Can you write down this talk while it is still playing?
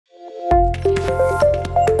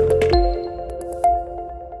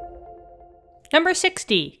Number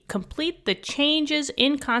 60, complete the changes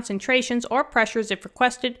in concentrations or pressures if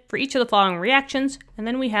requested for each of the following reactions, and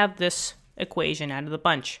then we have this equation out of the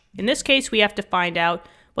bunch. In this case, we have to find out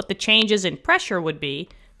what the changes in pressure would be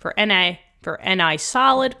for Ni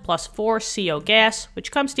solid plus 4CO gas,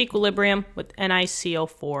 which comes to equilibrium with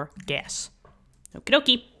NiCO4 gas. Okie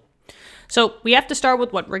dokie. So we have to start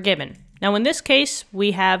with what we're given. Now in this case,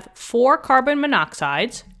 we have 4 carbon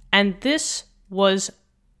monoxides, and this was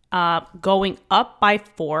going up by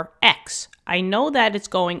 4x. I know that it's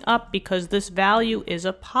going up because this value is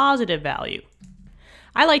a positive value.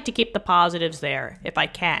 I like to keep the positives there if I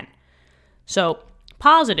can. So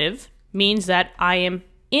positive means that I am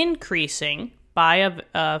increasing by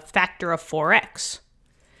a factor of 4x.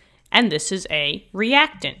 And this is a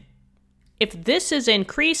reactant. If this is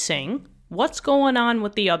increasing, what's going on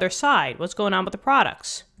with the other side? What's going on with the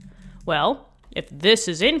products? Well, if this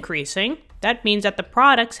is increasing, that means that the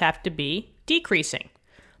products have to be decreasing.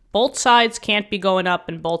 Both sides can't be going up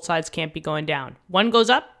and both sides can't be going down. One goes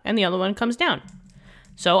up and the other one comes down.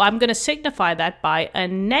 So I'm going to signify that by a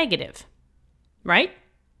negative, right?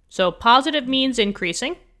 So positive means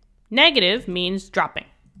increasing, negative means dropping.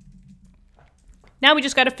 Now we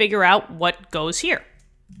just got to figure out what goes here.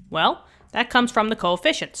 Well, that comes from the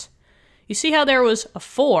coefficients. You see how there was a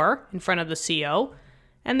 4 in front of the CO,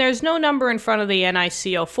 and there's no number in front of the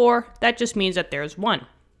NiCO4. That just means that there's 1.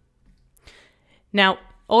 Now,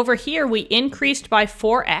 over here we increased by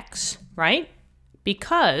 4x, right?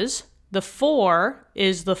 Because the 4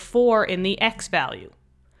 is the 4 in the x value.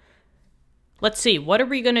 Let's see, what are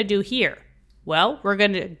we going to do here? Well, we're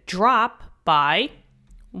going to drop by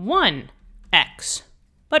 1x.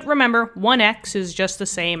 But remember, 1x is just the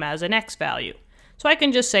same as an x value. So I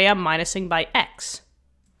can just say I'm minusing by x.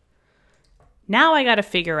 Now I got to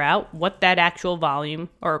figure out what that actual volume,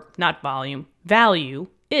 or not volume, value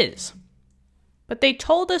is. But they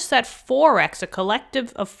told us that 4x, a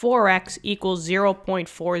collective of 4x, equals 0.40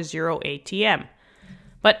 atm.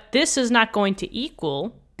 But this is not going to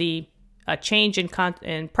equal the change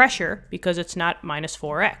in pressure because it's not minus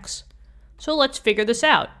 4x. So let's figure this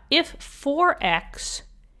out. If 4x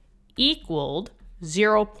equaled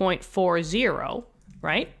 0.40,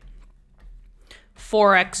 right?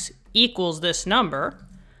 4x equals this number,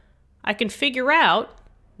 I can figure out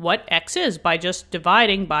what x is by just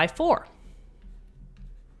dividing by 4.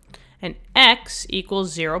 And x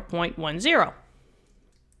equals 0.10.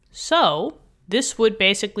 So this would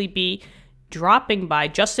basically be dropping by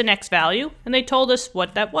just an x value, and they told us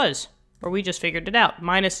what that was, or we just figured it out,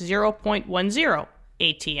 minus 0.10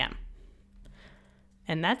 atm.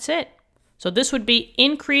 And that's it. So this would be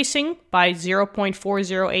increasing by 0.40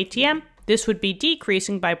 atm. This would be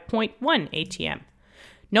decreasing by 0.1 atm.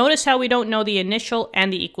 Notice how we don't know the initial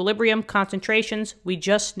and the equilibrium concentrations. We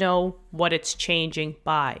just know what it's changing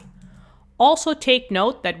by. Also take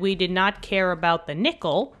note that we did not care about the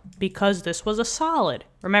nickel because this was a solid.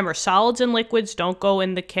 Remember, solids and liquids don't go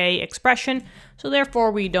in the K expression, so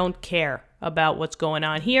therefore we don't care about what's going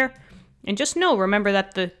on here. And just know, remember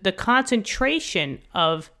that the concentration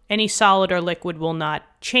of any solid or liquid will not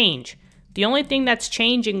change. The only thing that's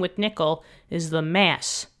changing with nickel is the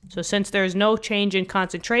mass. So since there's no change in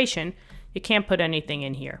concentration, you can't put anything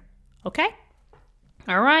in here. Okay?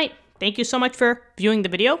 All right. Thank you so much for viewing the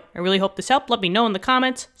video. I really hope this helped. Let me know in the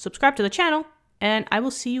comments. Subscribe to the channel, and I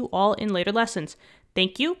will see you all in later lessons.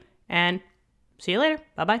 Thank you, and see you later.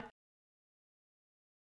 Bye-bye.